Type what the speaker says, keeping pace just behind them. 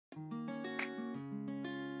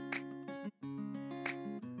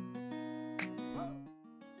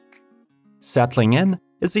Settling in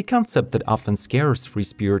is a concept that often scares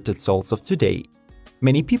free-spirited souls of today.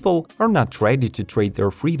 Many people are not ready to trade their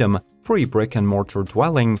freedom for a brick-and-mortar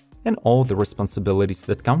dwelling and all the responsibilities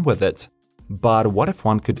that come with it. But what if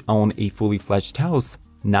one could own a fully-fledged house,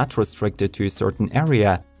 not restricted to a certain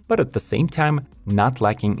area, but at the same time not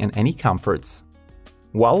lacking in any comforts?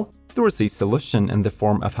 Well, there is a solution in the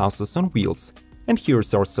form of houses on wheels, and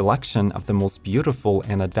here's our selection of the most beautiful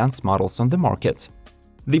and advanced models on the market.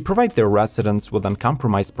 They provide their residents with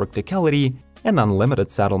uncompromised practicality and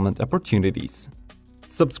unlimited settlement opportunities.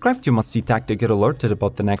 Subscribe to Must See Tech to get alerted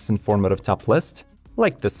about the next informative top list,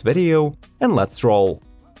 like this video, and let's roll!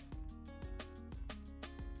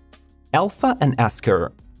 Alpha and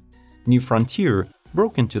Escher. New Frontier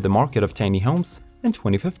broke into the market of tiny homes in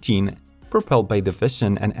 2015, propelled by the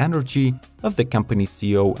vision and energy of the company's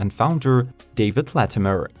CEO and founder, David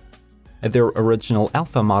Latimer. Their original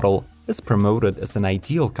Alpha model is promoted as an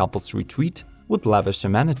ideal couple's retreat with lavish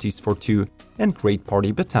amenities for two and great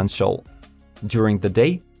party potential. During the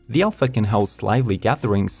day, the Alpha can host lively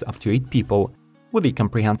gatherings up to 8 people, with a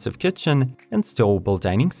comprehensive kitchen and stowable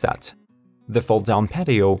dining set. The fold-down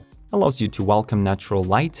patio allows you to welcome natural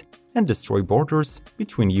light and destroy borders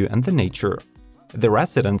between you and the nature. The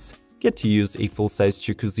residents get to use a full-size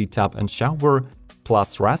jacuzzi tub and shower,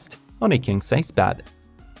 plus rest on a king-size bed.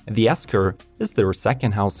 The Escher is their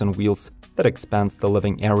second house on wheels that expands the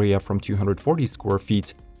living area from 240 square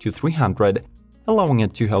feet to 300, allowing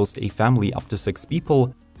it to host a family up to 6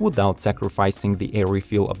 people without sacrificing the airy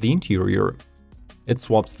feel of the interior. It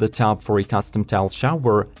swaps the tub for a custom tile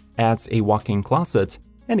shower, adds a walk-in closet,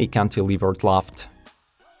 and a cantilevered loft.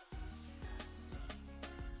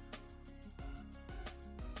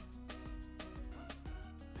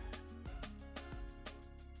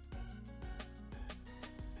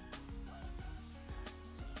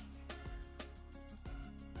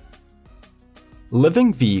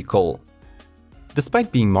 Living vehicle.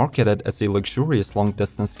 Despite being marketed as a luxurious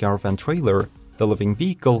long-distance caravan trailer, the living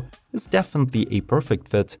vehicle is definitely a perfect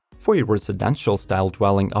fit for a residential-style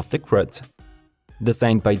dwelling off the grid.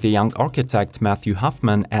 Designed by the young architect Matthew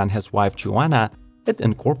Huffman and his wife Joanna, it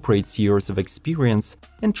incorporates years of experience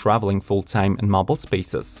in traveling full-time in mobile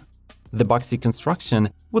spaces. The boxy construction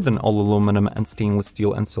with an all-aluminum and stainless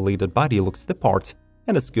steel insulated body looks the part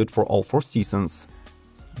and is good for all 4 seasons.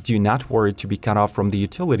 Do not worry to be cut off from the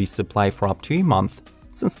utility supply for up to a month,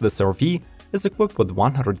 since this RV is equipped with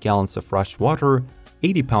 100 gallons of fresh water,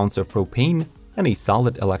 80 pounds of propane, and a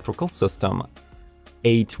solid electrical system.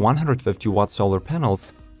 8 150-watt solar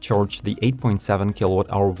panels charge the 8.7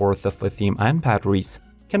 kWh worth of lithium-ion batteries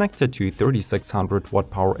connected to a 3600-watt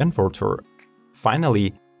power inverter.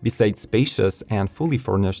 Finally, besides spacious and fully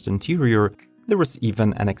furnished interior, there is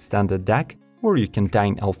even an extended deck where you can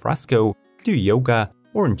dine al fresco, do yoga,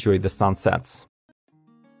 or enjoy the sunsets.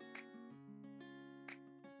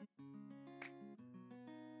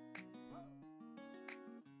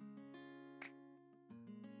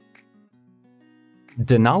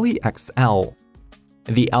 Denali XL.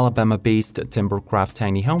 The Alabama-based Timbercraft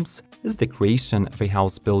Tiny Homes is the creation of a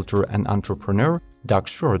house builder and entrepreneur, Doug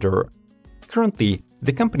Schroeder. Currently,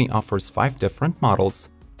 the company offers 5 different models,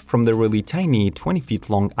 from the really tiny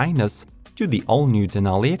 20-feet-long Ines to the all-new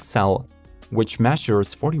Denali XL, which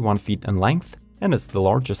measures 41 feet in length and is the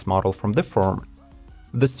largest model from the firm.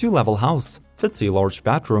 This 2-level house fits a large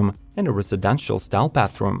bedroom and a residential-style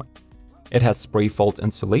bathroom. It has spray-fold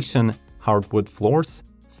insulation, hardwood floors,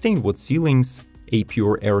 stained wood ceilings, a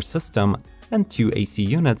pure air system, and 2 AC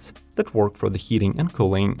units that work for the heating and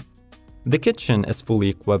cooling. The kitchen is fully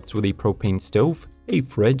equipped with a propane stove, a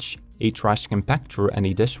fridge, a trash compactor, and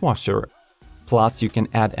a dishwasher. Plus, you can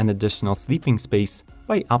add an additional sleeping space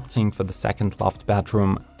by opting for the second loft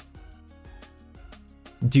bedroom.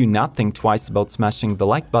 Do not think twice about smashing the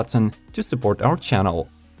like button to support our channel.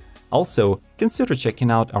 Also, consider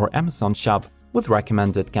checking out our Amazon shop with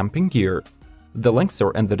recommended camping gear. The links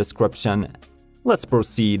are in the description. Let's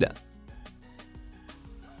proceed.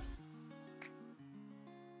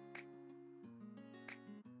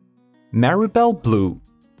 Maribel Blue.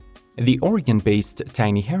 The Oregon-based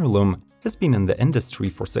tiny heirloom has been in the industry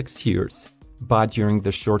for 6 years, but during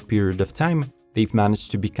this short period of time, they've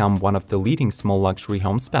managed to become one of the leading small luxury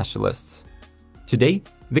home specialists. Today,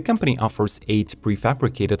 the company offers 8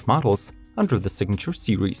 prefabricated models under the Signature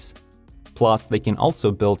series. Plus, they can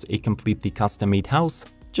also build a completely custom-made house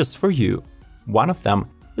just for you. One of them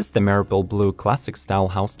is the Maribel Blue classic-style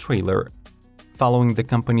house trailer. Following the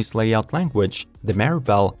company's layout language, the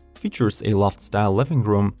Maribel features a loft-style living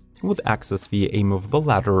room with access via a movable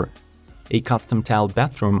ladder, a custom-tiled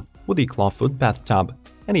bathroom with a clawfoot bathtub,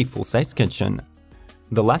 and a full-size kitchen.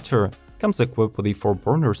 The latter comes equipped with a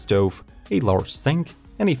 4-burner stove, a large sink,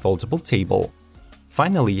 and a foldable table.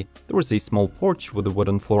 Finally, there is a small porch with a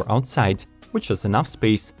wooden floor outside, which has enough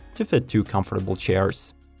space to fit 2 comfortable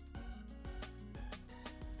chairs.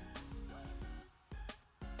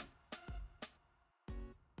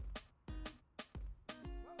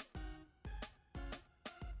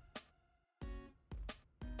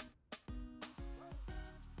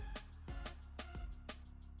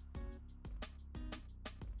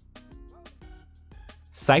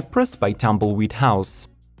 Cypress by Tumbleweed House.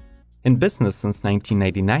 In business since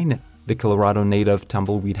 1999, the Colorado native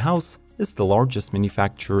Tumbleweed House is the largest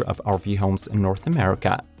manufacturer of RV homes in North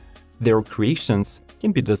America. Their creations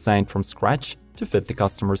can be designed from scratch to fit the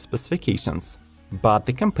customer's specifications, but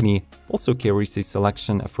the company also carries a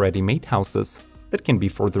selection of ready-made houses that can be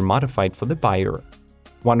further modified for the buyer.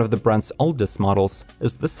 One of the brand's oldest models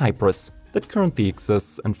is the Cypress, that currently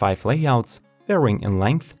exists in 5 layouts, varying in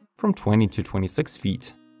length from 20 to 26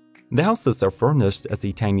 feet. The houses are furnished as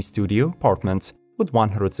a tiny studio apartment with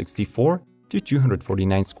 164 to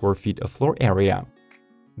 249 square feet of floor area.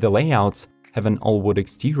 The layouts have an all-wood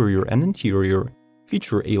exterior and interior,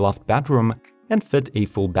 feature a loft bedroom, and fit a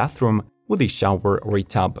full bathroom with a shower or a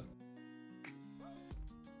tub.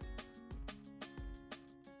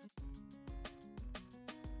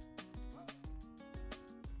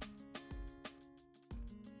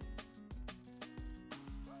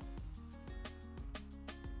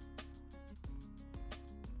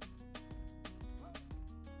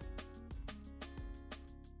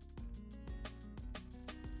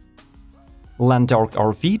 Landark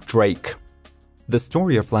RV Drake. The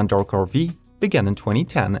story of Landark RV began in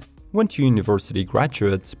 2010, when 2 university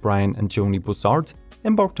graduates, Brian and Joni Bussard,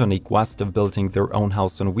 embarked on a quest of building their own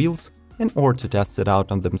house on wheels in order to test it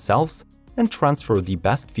out on themselves and transfer the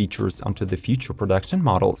best features onto the future production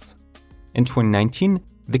models. In 2019,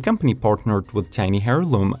 the company partnered with Tiny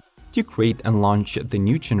Heirloom to create and launch the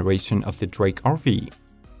new generation of the Drake RV.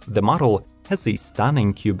 The model has a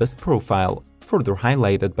stunning cubist profile, further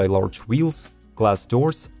highlighted by large wheels, glass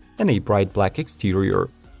doors, and a bright black exterior.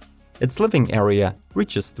 Its living area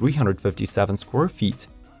reaches 357 square feet,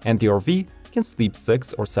 and the RV can sleep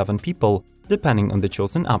 6 or 7 people, depending on the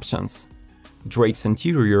chosen options. Drake's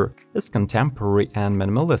interior is contemporary and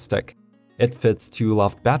minimalistic. It fits 2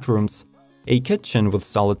 loft bedrooms, a kitchen with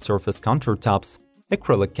solid surface countertops,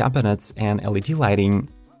 acrylic cabinets, and LED lighting,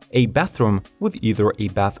 a bathroom with either a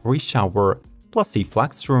bath or a shower, plus a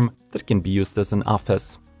flex room that can be used as an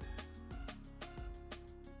office.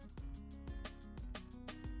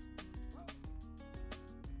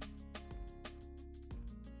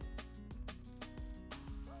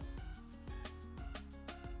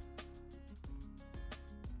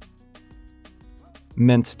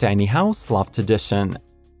 Mint Tiny House Loft Edition.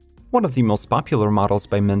 One of the most popular models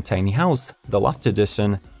by Mint Tiny House, the Loft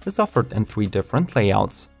Edition, is offered in 3 different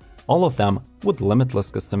layouts, all of them with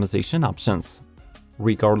limitless customization options.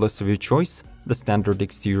 Regardless of your choice, the standard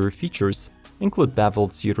exterior features include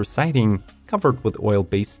beveled cedar siding covered with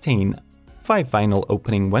oil-based stain, 5 vinyl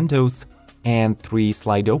opening windows, and 3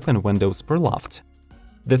 slide-open windows per loft.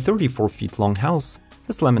 The 34-feet-long house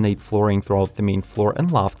has laminate flooring throughout the main floor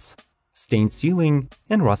and lofts, stained ceiling,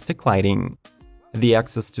 and rustic lighting. The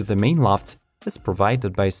access to the main loft is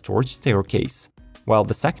provided by a storage staircase, while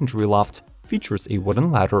the secondary loft features a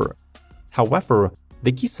wooden ladder. However,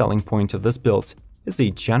 the key selling point of this build is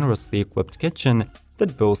a generously equipped kitchen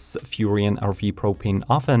that boasts a Furion RV propane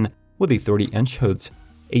oven with a 30-inch hood,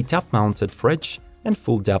 a top-mounted fridge, and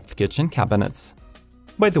full-depth kitchen cabinets.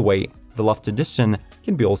 By the way, the Loft Edition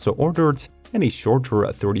can be also ordered in a shorter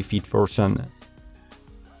 30-feet version.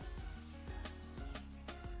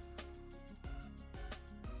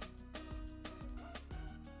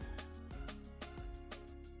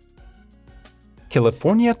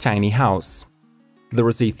 California Tiny House. There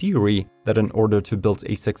is a theory that in order to build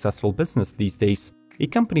a successful business these days, a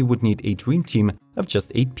company would need a dream team of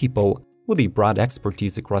just 8 people with a broad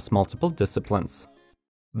expertise across multiple disciplines.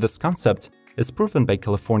 This concept is proven by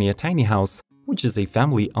California Tiny House, which is a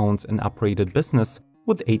family-owned and operated business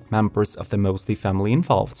with 8 members of the Mosley family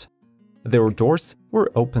involved. Their doors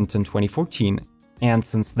were opened in 2014, and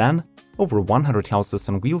since then, over 100 houses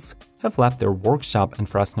on wheels have left their workshop in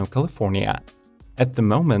Fresno, California. At the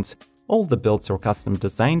moment, all the builds are custom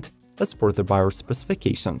designed as per the buyer's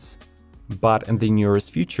specifications. But in the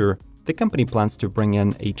nearest future, the company plans to bring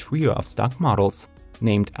in a trio of stock models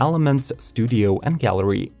named Element, Studio, and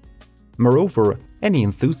Gallery. Moreover, any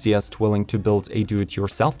enthusiast willing to build a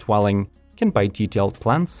do-it-yourself dwelling can buy detailed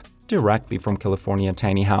plans directly from California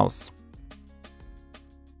Tiny House.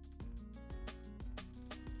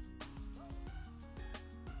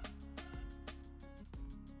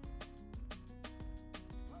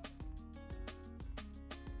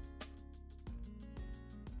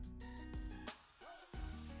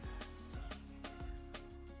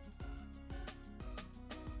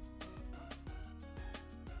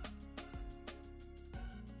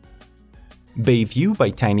 Bayview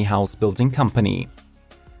by Tiny House Building Company.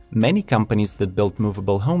 Many companies that build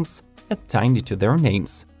movable homes add tiny to their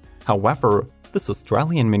names. However, this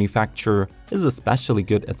Australian manufacturer is especially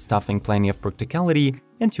good at stuffing plenty of practicality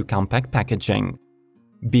into compact packaging.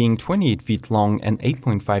 Being 28 feet long and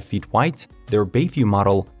 8.5 feet wide, their Bayview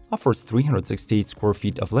model offers 368 square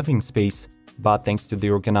feet of living space, but thanks to the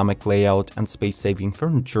ergonomic layout and space-saving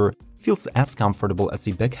furniture, feels as comfortable as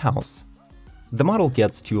a big house. The model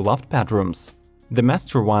gets 2 loft bedrooms. The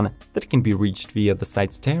master one that can be reached via the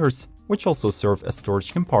side stairs, which also serve as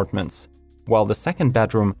storage compartments, while the second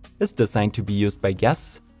bedroom is designed to be used by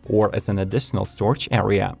guests or as an additional storage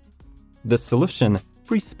area. This solution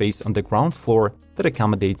frees space on the ground floor that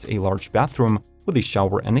accommodates a large bathroom with a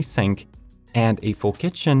shower and a sink, and a full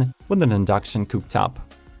kitchen with an induction cooktop.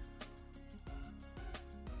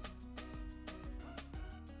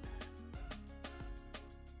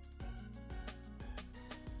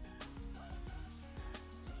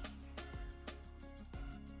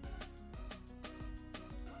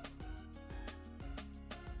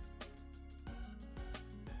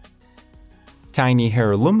 Tiny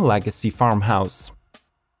Heirloom Legacy Farmhouse.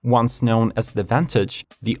 Once known as the Vantage,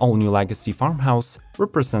 the all-new Legacy Farmhouse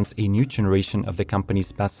represents a new generation of the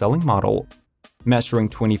company's best-selling model. Measuring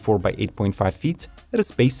 24 by 8.5 feet, it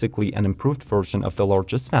is basically an improved version of the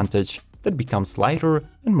largest Vantage that becomes lighter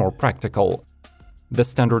and more practical. The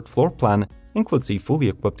standard floor plan includes a fully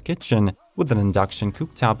equipped kitchen with an induction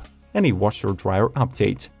cooktop and a washer-dryer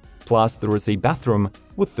update. Plus, there is a bathroom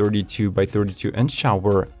with 32 by 32-inch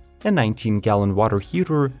shower, a 19-gallon water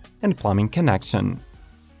heater, and plumbing connection.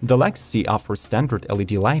 The Legacy offers standard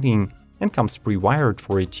LED lighting and comes pre-wired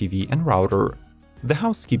for a TV and router. The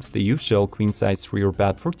house keeps the usual queen-size rear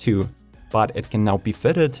bed for 2, but it can now be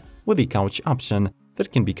fitted with a couch option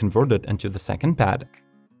that can be converted into the second bed.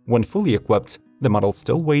 When fully equipped, the model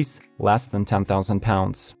still weighs less than 10,000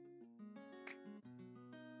 pounds.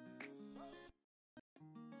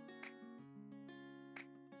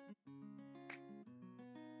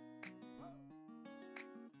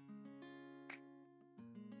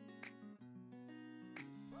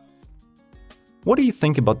 What do you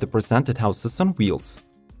think about the presented houses on wheels?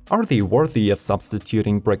 Are they worthy of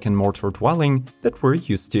substituting brick-and-mortar dwelling that we're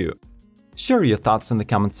used to? Share your thoughts in the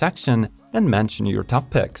comment section and mention your top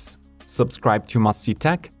picks. Subscribe to Must See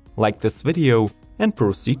Tech, like this video, and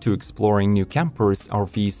proceed to exploring new campers,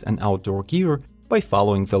 RVs, and outdoor gear by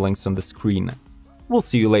following the links on the screen. We'll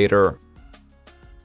see you later!